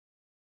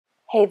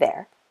Hey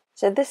there.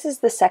 So this is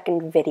the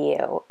second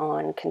video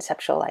on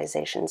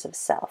conceptualizations of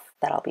self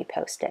that I'll be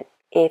posting.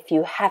 If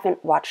you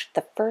haven't watched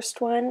the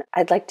first one,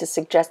 I'd like to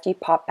suggest you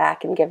pop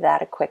back and give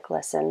that a quick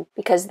listen,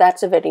 because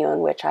that's a video in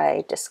which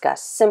I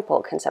discuss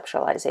simple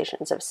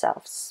conceptualizations of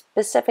self,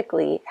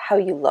 specifically how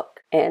you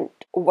look and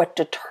what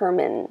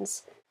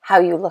determines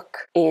how you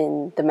look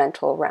in the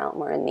mental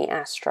realm or in the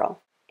astral.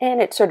 And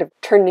it sort of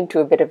turned into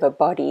a bit of a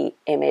body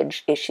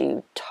image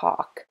issue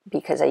talk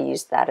because I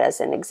used that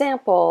as an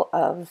example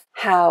of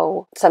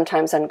how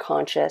sometimes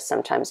unconscious,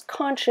 sometimes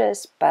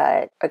conscious,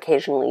 but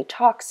occasionally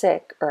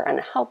toxic or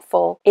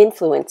unhelpful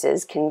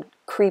influences can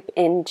creep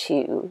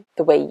into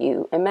the way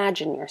you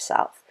imagine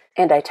yourself.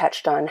 And I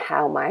touched on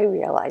how my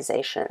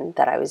realization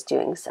that I was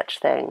doing such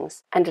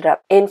things ended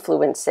up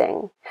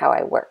influencing how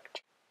I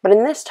worked. But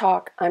in this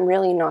talk, I'm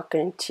really not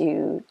going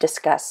to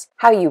discuss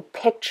how you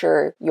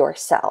picture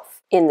yourself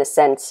in the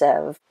sense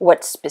of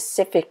what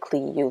specifically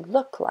you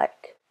look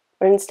like.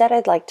 But instead,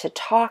 I'd like to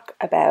talk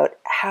about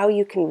how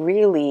you can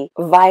really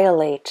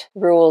violate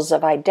rules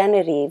of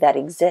identity that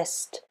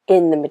exist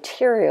in the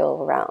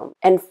material realm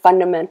and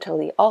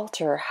fundamentally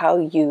alter how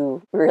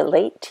you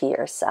relate to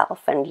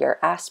yourself and your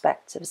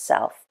aspects of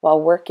self while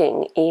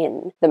working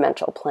in the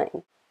mental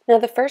plane. Now,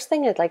 the first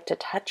thing I'd like to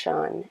touch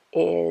on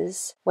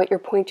is what your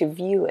point of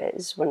view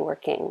is when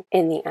working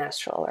in the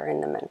astral or in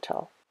the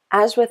mental.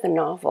 As with a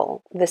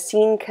novel, the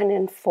scene can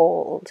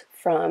unfold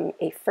from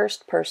a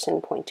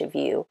first-person point of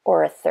view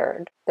or a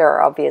third. There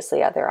are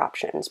obviously other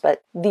options,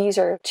 but these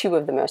are two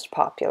of the most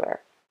popular.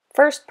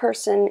 First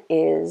person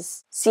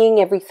is seeing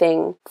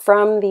everything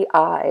from the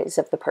eyes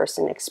of the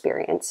person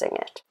experiencing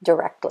it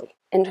directly.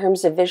 In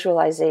terms of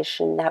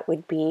visualization, that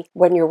would be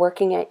when you're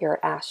working at your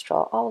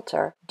astral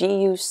altar. Do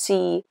you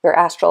see your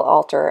astral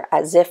altar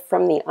as if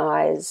from the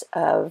eyes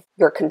of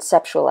your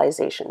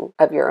conceptualization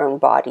of your own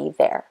body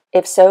there?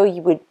 If so,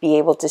 you would be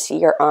able to see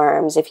your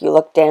arms. If you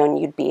look down,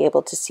 you'd be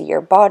able to see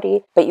your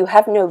body, but you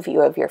have no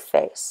view of your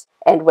face.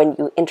 And when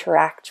you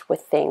interact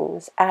with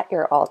things at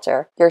your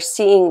altar, you're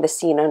seeing the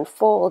scene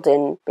unfold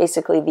in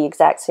basically the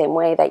exact same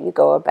way that you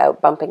go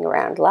about bumping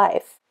around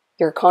life.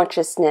 Your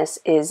consciousness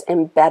is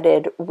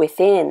embedded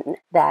within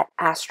that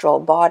astral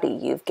body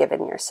you've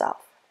given yourself.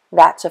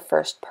 That's a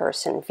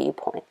first-person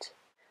viewpoint.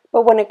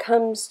 But when it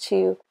comes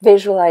to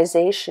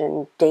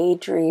visualization,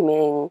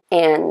 daydreaming,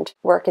 and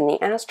work in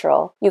the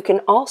astral, you can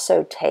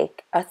also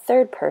take a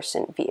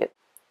third-person view,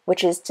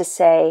 which is to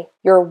say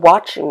you're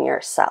watching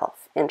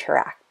yourself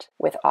interact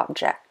with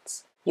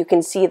objects. You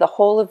can see the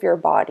whole of your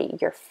body,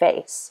 your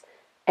face,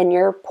 and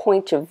your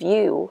point of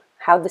view,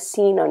 how the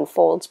scene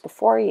unfolds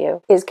before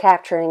you, is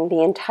capturing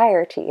the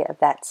entirety of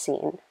that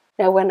scene.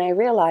 Now, when I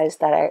realized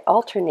that I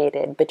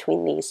alternated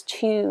between these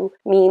two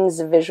means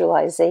of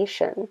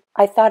visualization,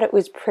 I thought it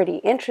was pretty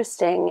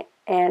interesting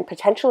and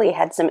potentially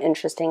had some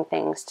interesting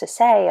things to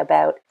say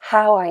about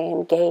how I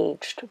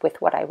engaged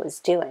with what I was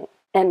doing.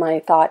 And my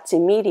thoughts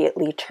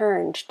immediately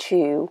turned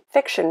to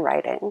fiction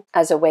writing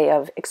as a way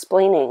of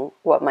explaining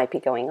what might be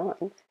going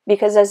on.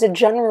 Because as a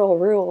general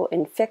rule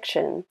in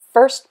fiction,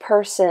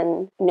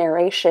 first-person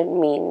narration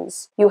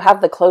means you have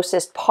the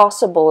closest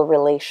possible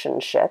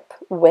relationship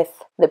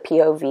with the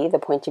POV, the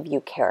point of view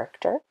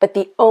character, but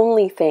the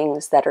only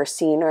things that are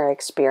seen or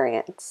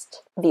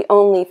experienced, the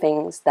only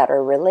things that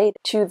are related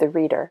to the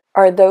reader,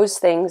 are those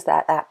things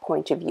that that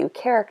point of view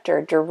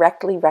character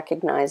directly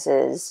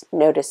recognizes,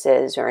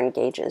 notices, or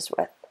engages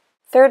with.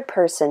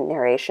 Third-person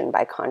narration,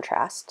 by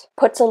contrast,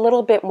 puts a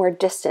little bit more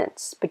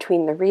distance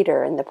between the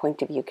reader and the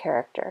point of view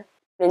character.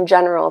 In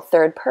general,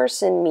 third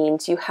person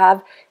means you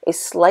have a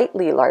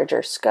slightly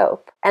larger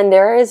scope, and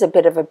there is a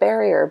bit of a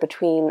barrier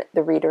between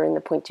the reader and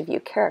the point of view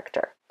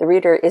character. The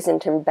reader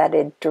isn't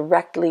embedded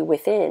directly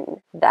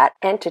within that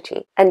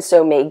entity, and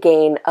so may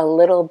gain a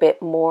little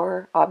bit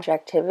more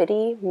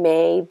objectivity,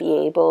 may be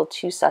able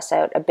to suss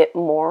out a bit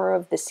more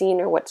of the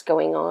scene or what's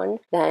going on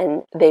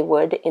than they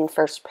would in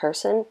first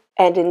person.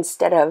 And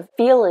instead of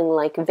feeling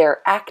like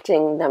they're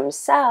acting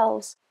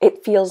themselves,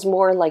 it feels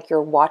more like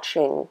you're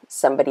watching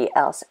somebody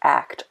else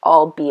act,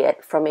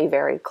 albeit from a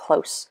very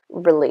close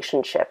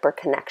relationship or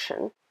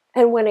connection.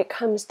 And when it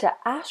comes to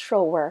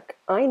astral work,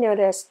 I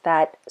noticed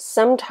that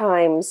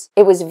sometimes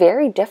it was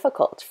very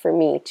difficult for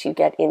me to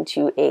get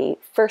into a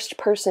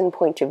first-person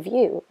point of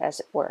view, as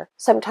it were.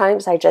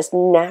 Sometimes I just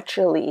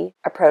naturally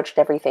approached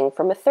everything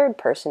from a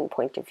third-person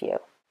point of view.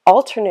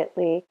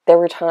 Alternately, there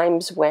were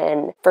times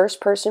when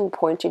first-person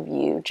point of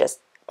view just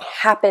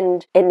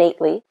happened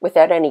innately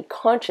without any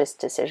conscious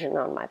decision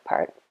on my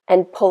part.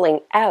 And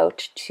pulling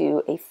out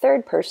to a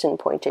third-person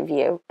point of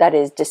view, that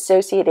is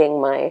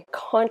dissociating my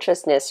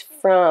consciousness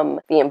from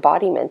the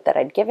embodiment that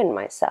I'd given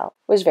myself,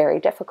 was very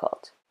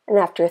difficult. And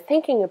after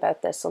thinking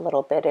about this a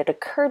little bit, it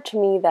occurred to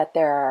me that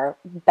there are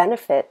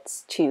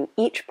benefits to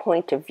each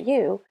point of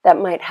view that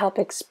might help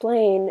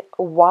explain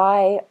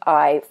why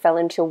I fell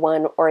into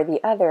one or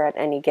the other at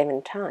any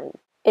given time.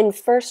 In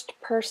first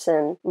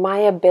person, my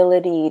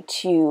ability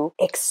to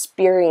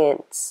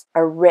experience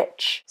a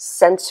rich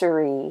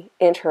sensory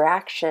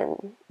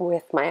interaction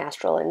with my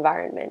astral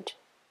environment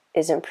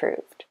is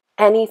improved.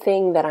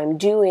 anything that I'm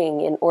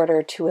doing in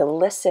order to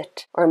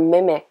elicit or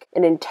mimic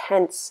an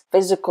intense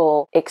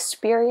physical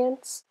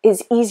experience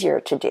is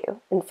easier to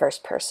do in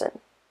first person.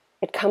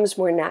 It comes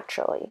more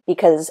naturally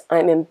because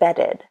I'm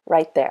embedded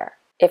right there.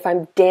 If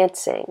I'm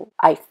dancing,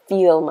 I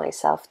feel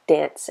myself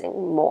dancing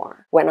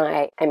more when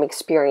I am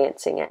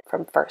experiencing it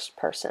from first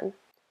person.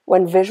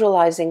 When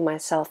visualizing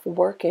myself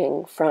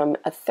working from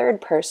a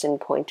third person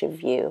point of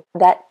view,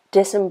 that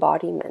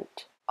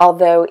disembodiment,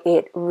 although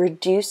it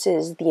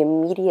reduces the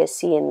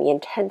immediacy and the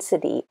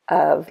intensity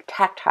of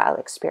tactile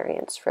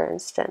experience, for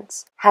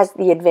instance, has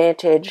the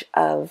advantage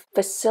of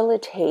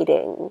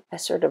facilitating a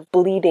sort of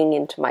bleeding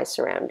into my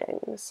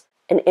surroundings,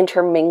 an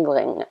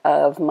intermingling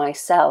of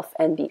myself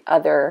and the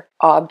other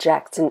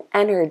objects and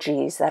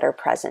energies that are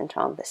present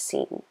on the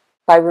scene.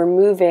 By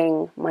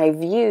removing my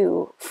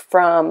view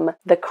from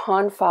the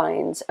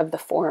confines of the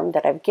form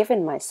that I've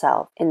given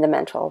myself in the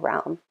mental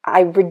realm,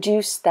 I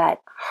reduce that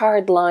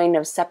hard line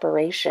of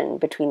separation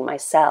between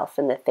myself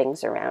and the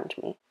things around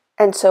me.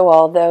 And so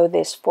although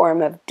this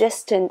form of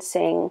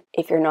distancing,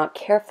 if you're not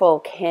careful,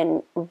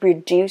 can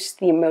reduce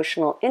the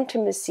emotional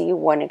intimacy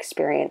one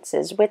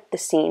experiences with the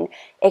scene,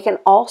 it can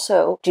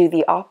also do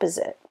the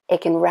opposite.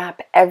 It can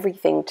wrap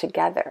everything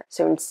together.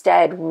 So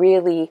instead,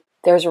 really,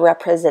 there's a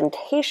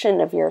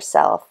representation of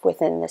yourself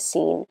within the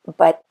scene,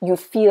 but you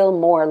feel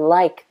more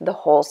like the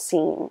whole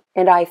scene.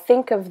 And I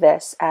think of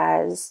this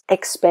as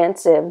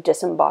expansive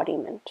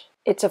disembodiment.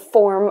 It's a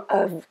form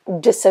of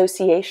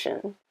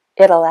dissociation.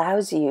 It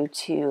allows you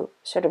to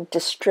sort of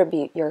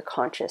distribute your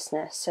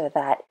consciousness so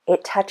that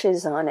it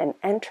touches on and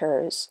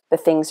enters the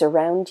things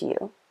around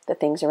you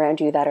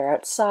that are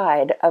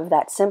outside of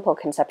that simple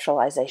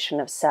conceptualization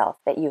of self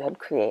that you had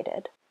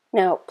created.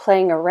 Now,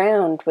 playing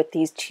around with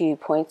these two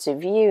points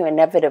of view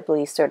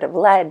inevitably sort of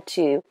led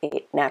to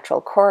a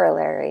natural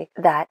corollary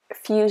that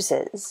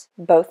fuses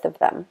both of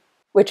them,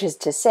 which is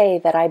to say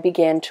that I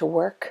began to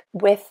work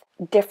with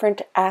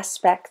different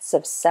aspects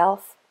of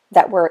self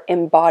that were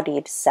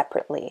embodied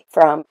separately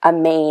from a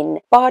main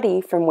body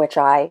from which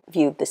I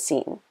viewed the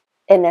scene.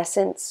 In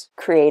essence,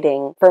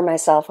 creating for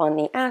myself on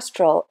the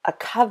Astral a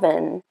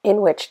coven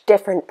in which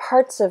different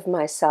parts of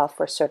myself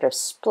were sort of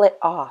split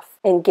off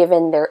and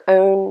given their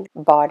own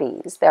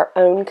bodies, their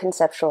own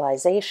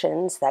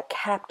conceptualizations that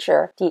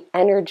capture the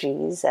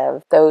energies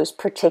of those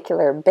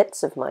particular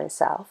bits of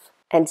myself,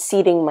 and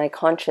seating my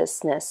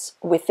consciousness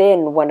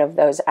within one of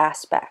those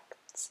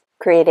aspects,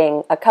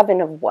 creating a coven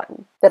of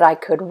one that I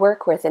could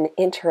work with and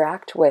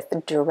interact with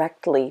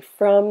directly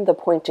from the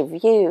point of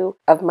view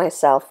of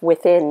myself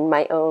within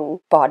my own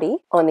body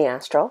on the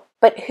Astral,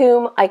 but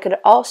whom I could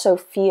also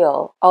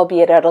feel,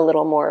 albeit at a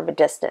little more of a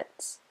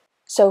distance.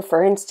 So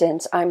for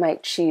instance, I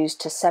might choose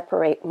to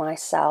separate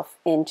myself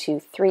into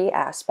three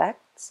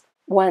aspects.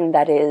 One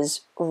that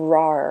is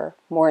rawer,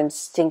 more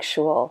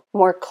instinctual,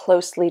 more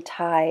closely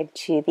tied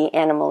to the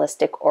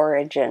animalistic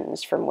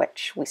origins from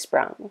which we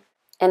sprung.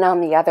 And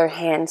on the other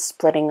hand,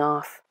 splitting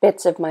off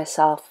bits of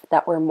myself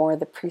that were more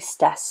the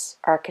priestess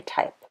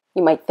archetype.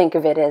 You might think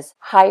of it as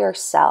higher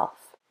self,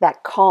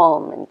 that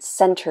calm and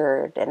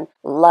centered and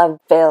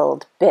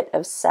love-filled bit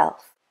of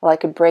self. Well, I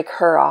could break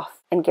her off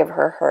and give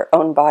her her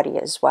own body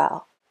as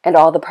well. And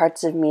all the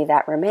parts of me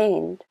that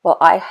remained, well,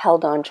 I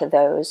held on to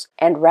those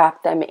and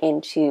wrapped them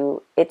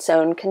into its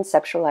own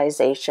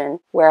conceptualization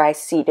where I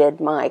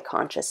seated my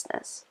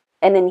consciousness.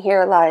 And in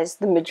here lies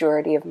the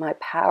majority of my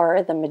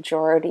power, the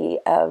majority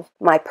of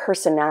my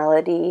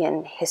personality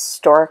and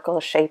historical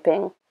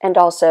shaping, and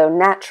also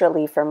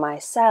naturally for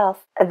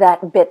myself,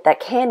 that bit that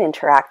can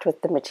interact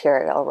with the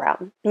material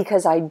realm,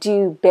 because I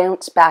do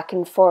bounce back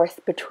and forth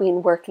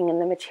between working in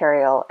the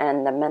material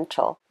and the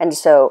mental. And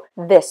so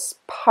this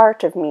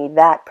part of me,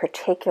 that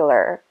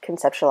particular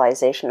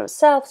conceptualization of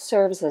self,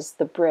 serves as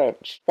the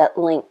bridge that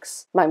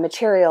links my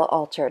material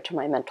altar to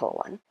my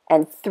mental one,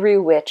 and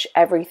through which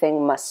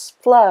everything must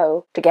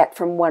flow to get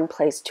from one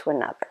place to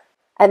another.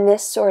 And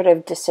this sort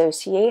of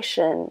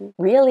dissociation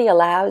really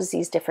allows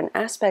these different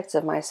aspects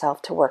of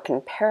myself to work in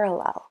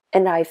parallel.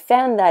 And I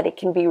found that it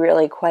can be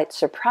really quite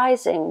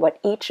surprising what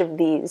each of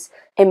these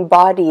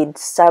embodied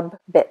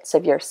sub-bits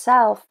of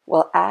yourself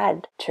will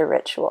add to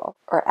ritual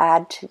or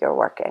add to your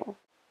working.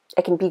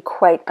 It can be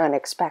quite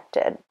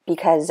unexpected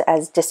because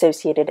as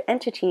dissociated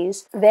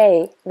entities,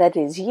 they, that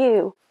is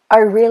you,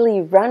 are really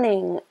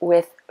running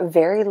with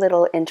very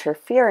little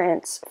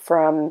interference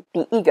from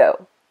the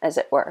ego, as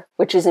it were,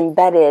 which is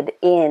embedded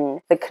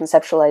in the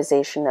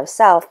conceptualization of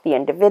self, the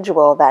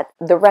individual that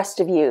the rest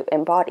of you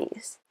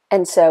embodies.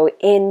 And so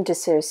in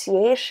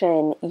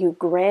dissociation, you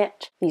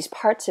grant these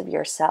parts of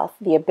yourself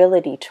the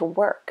ability to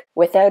work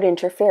without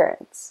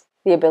interference,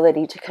 the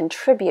ability to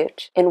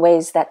contribute in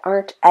ways that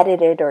aren't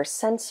edited or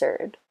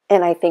censored.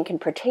 And I think in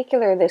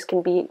particular, this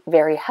can be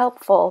very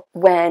helpful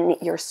when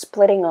you're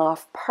splitting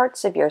off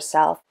parts of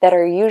yourself that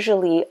are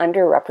usually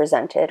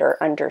underrepresented or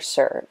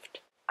underserved.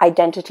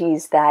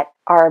 Identities that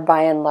are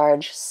by and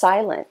large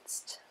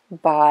silenced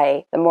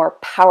by the more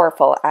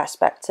powerful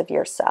aspects of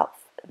yourself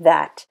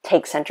that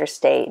take center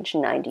stage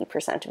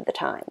 90% of the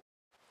time.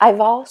 I've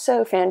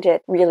also found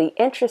it really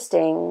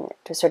interesting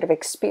to sort of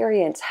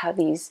experience how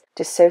these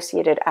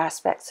dissociated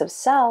aspects of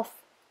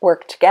self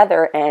work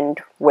together and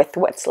with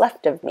what's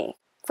left of me.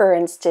 For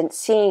instance,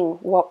 seeing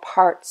what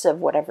parts of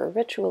whatever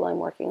ritual I'm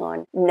working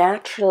on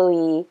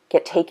naturally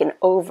get taken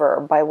over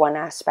by one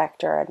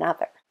aspect or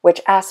another.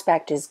 Which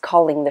aspect is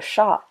calling the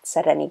shots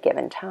at any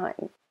given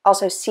time.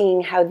 Also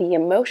seeing how the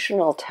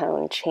emotional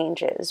tone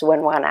changes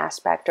when one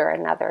aspect or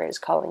another is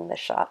calling the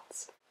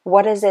shots.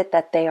 What is it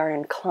that they are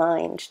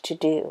inclined to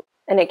do?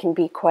 And it can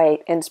be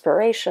quite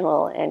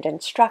inspirational and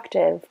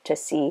instructive to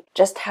see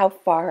just how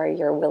far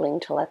you're willing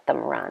to let them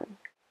run.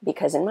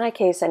 Because in my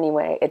case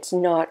anyway, it's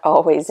not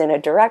always in a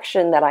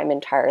direction that I'm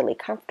entirely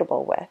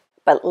comfortable with.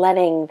 But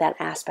letting that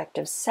aspect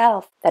of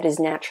self that is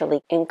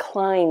naturally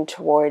inclined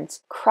towards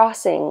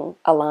crossing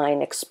a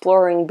line,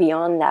 exploring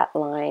beyond that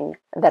line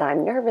that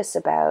I'm nervous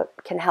about,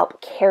 can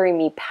help carry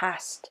me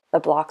past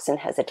the blocks and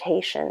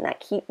hesitation that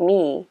keep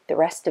me, the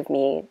rest of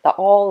me, the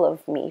all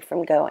of me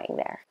from going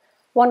there.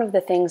 One of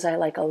the things I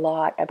like a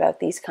lot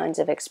about these kinds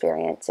of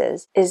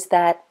experiences is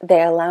that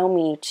they allow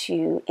me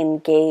to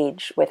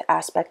engage with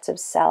aspects of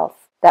self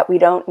that we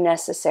don't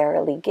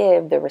necessarily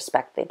give the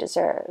respect they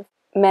deserve.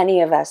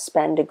 Many of us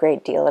spend a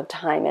great deal of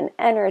time and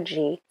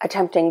energy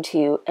attempting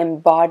to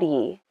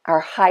embody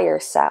our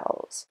higher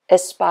selves,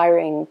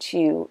 aspiring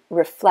to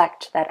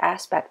reflect that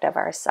aspect of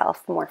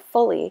ourself more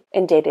fully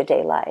in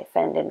day-to-day life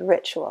and in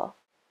ritual.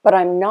 But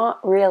I'm not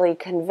really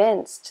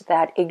convinced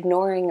that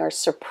ignoring or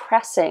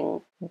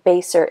suppressing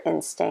baser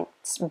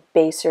instincts,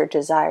 baser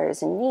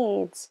desires and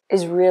needs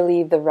is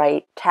really the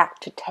right tack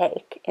to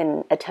take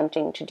in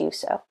attempting to do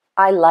so.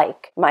 I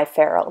like my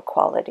feral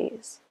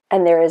qualities.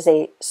 And there is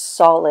a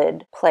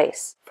solid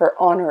place for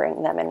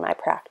honoring them in my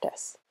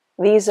practice.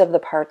 These are the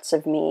parts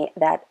of me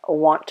that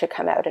want to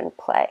come out and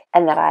play,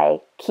 and that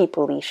I keep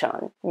a leash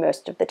on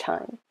most of the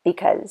time,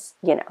 because,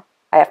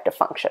 I have to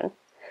function.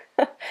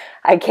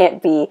 I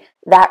can't be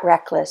that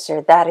reckless or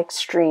that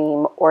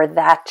extreme or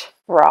that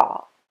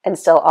raw and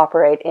still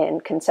operate in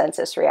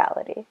consensus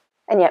reality.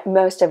 And yet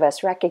most of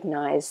us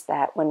recognize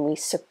that when we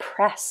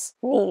suppress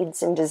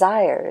needs and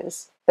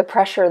desires, the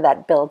pressure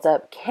that builds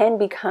up can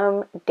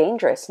become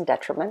dangerous and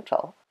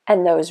detrimental.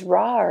 And those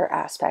rawer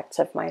aspects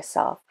of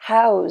myself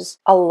house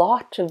a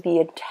lot of the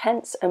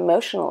intense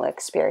emotional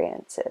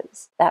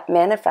experiences that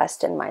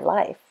manifest in my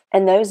life.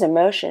 And those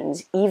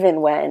emotions,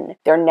 even when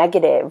they're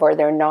negative or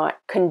they're not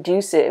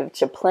conducive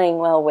to playing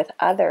well with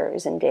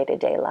others in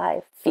day-to-day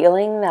life,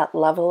 feeling that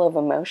level of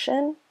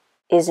emotion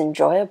is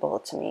enjoyable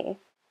to me.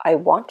 I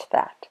want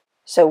that.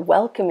 So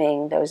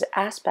welcoming those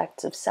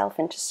aspects of self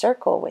into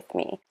circle with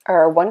me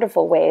are a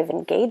wonderful way of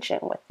engaging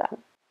with them.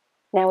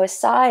 Now,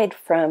 aside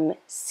from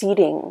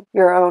seeding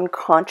your own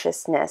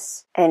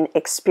consciousness and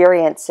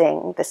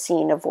experiencing the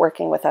scene of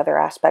working with other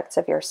aspects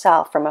of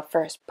yourself from a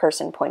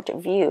first-person point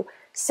of view,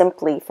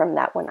 simply from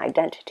that one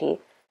identity,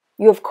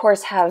 you of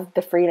course have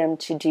the freedom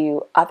to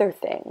do other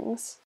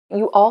things.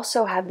 You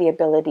also have the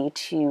ability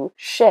to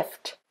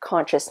shift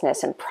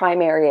consciousness and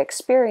primary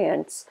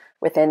experience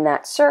within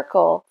that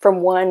circle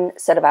from one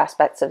set of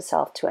aspects of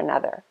self to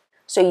another.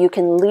 So you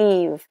can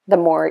leave the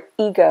more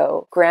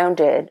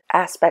ego-grounded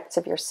aspects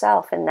of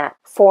yourself in that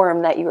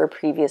form that you were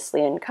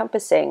previously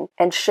encompassing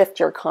and shift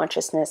your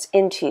consciousness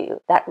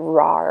into that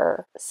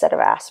rawer set of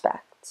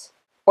aspects.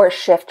 Or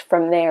shift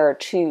from there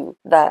to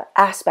the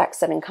aspects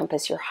that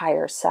encompass your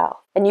higher self.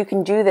 And you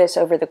can do this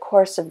over the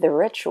course of the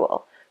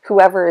ritual.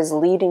 Whoever is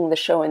leading the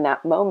show in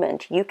that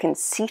moment, you can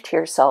seat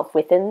yourself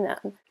within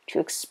them to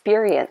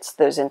experience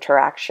those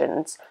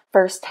interactions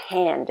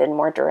firsthand and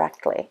more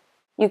directly.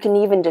 You can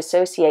even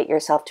dissociate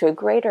yourself to a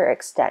greater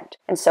extent,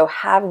 and so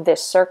have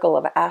this circle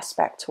of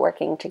aspects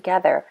working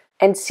together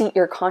and seat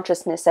your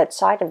consciousness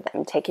outside of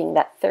them, taking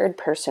that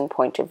third-person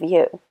point of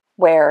view,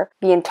 where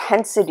the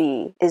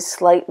intensity is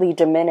slightly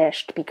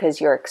diminished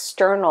because you're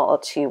external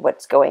to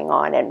what's going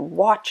on and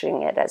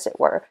watching it, as it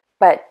were.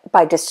 But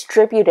by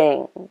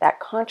distributing that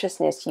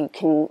consciousness, you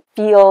can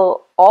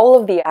feel all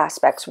of the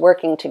aspects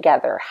working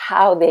together,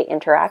 how they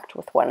interact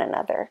with one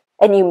another.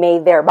 And you may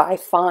thereby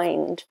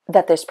find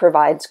that this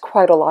provides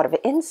quite a lot of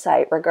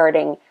insight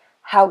regarding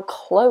how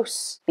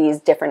close these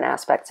different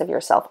aspects of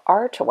yourself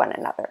are to one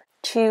another.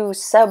 Two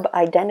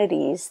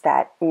sub-identities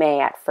that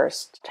may at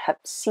first have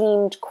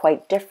seemed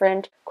quite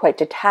different, quite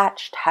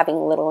detached,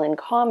 having little in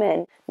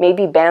common, may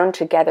be bound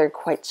together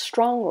quite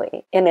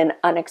strongly in an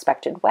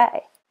unexpected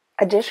way.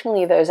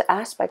 Additionally, those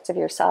aspects of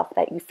yourself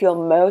that you feel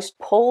most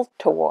pulled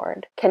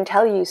toward can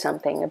tell you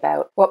something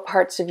about what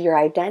parts of your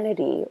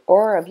identity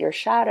or of your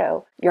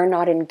shadow you're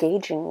not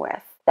engaging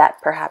with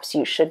that perhaps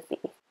you should be.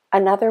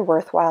 Another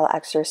worthwhile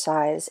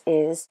exercise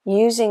is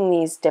using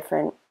these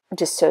different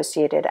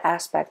dissociated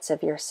aspects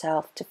of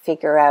yourself to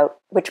figure out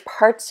which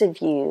parts of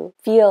you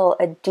feel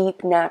a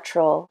deep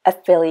natural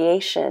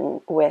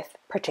affiliation with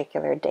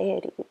particular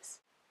deities.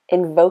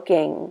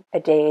 Invoking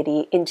a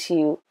deity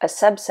into a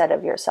subset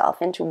of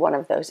yourself, into one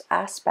of those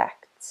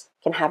aspects,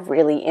 can have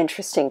really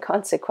interesting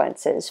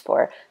consequences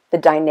for the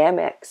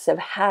dynamics of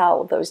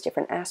how those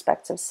different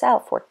aspects of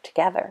self work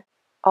together.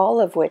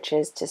 All of which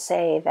is to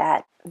say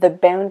that the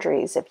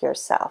boundaries of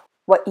yourself,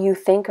 what you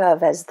think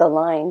of as the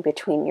line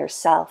between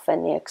yourself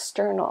and the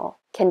external,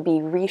 can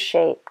be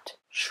reshaped,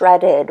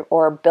 shredded,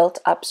 or built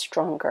up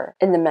stronger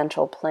in the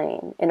mental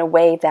plane in a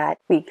way that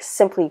we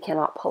simply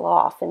cannot pull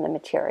off in the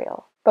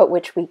material, but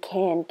which we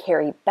can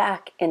carry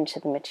back into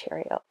the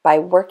material by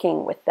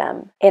working with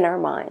them in our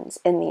minds,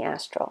 in the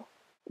astral.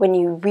 When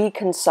you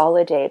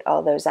reconsolidate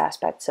all those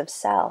aspects of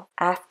self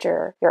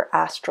after your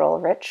astral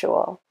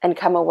ritual and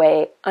come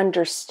away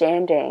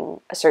understanding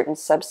a certain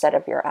subset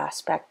of your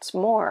aspects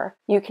more,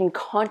 you can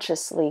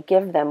consciously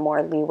give them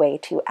more leeway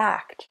to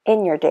act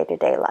in your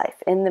day-to-day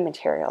life, in the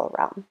material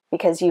realm,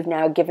 because you've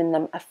now given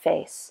them a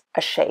face,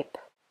 a shape.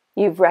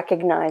 You've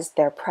recognized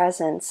their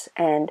presence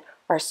and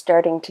are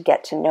starting to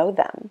get to know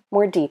them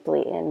more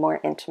deeply and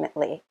more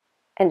intimately.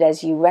 And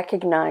as you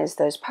recognize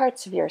those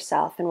parts of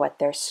yourself and what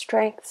their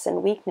strengths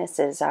and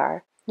weaknesses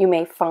are, you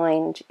may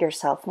find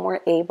yourself more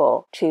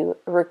able to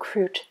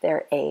recruit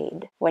their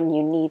aid when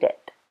you need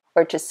it,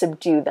 or to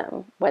subdue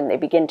them when they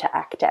begin to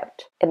act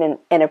out in an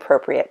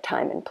inappropriate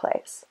time and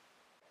place.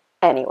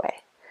 Anyway,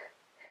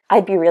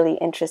 I'd be really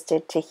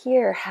interested to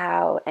hear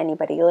how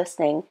anybody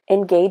listening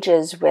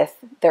engages with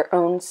their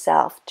own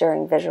self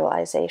during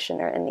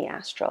visualization or in the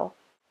astral,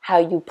 how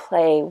you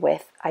play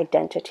with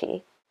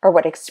identity, or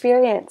what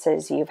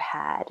experiences you've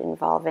had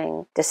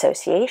involving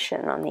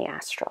dissociation on the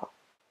astral.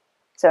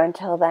 So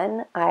until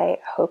then, I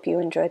hope you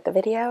enjoyed the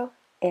video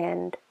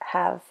and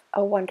have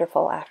a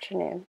wonderful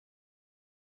afternoon.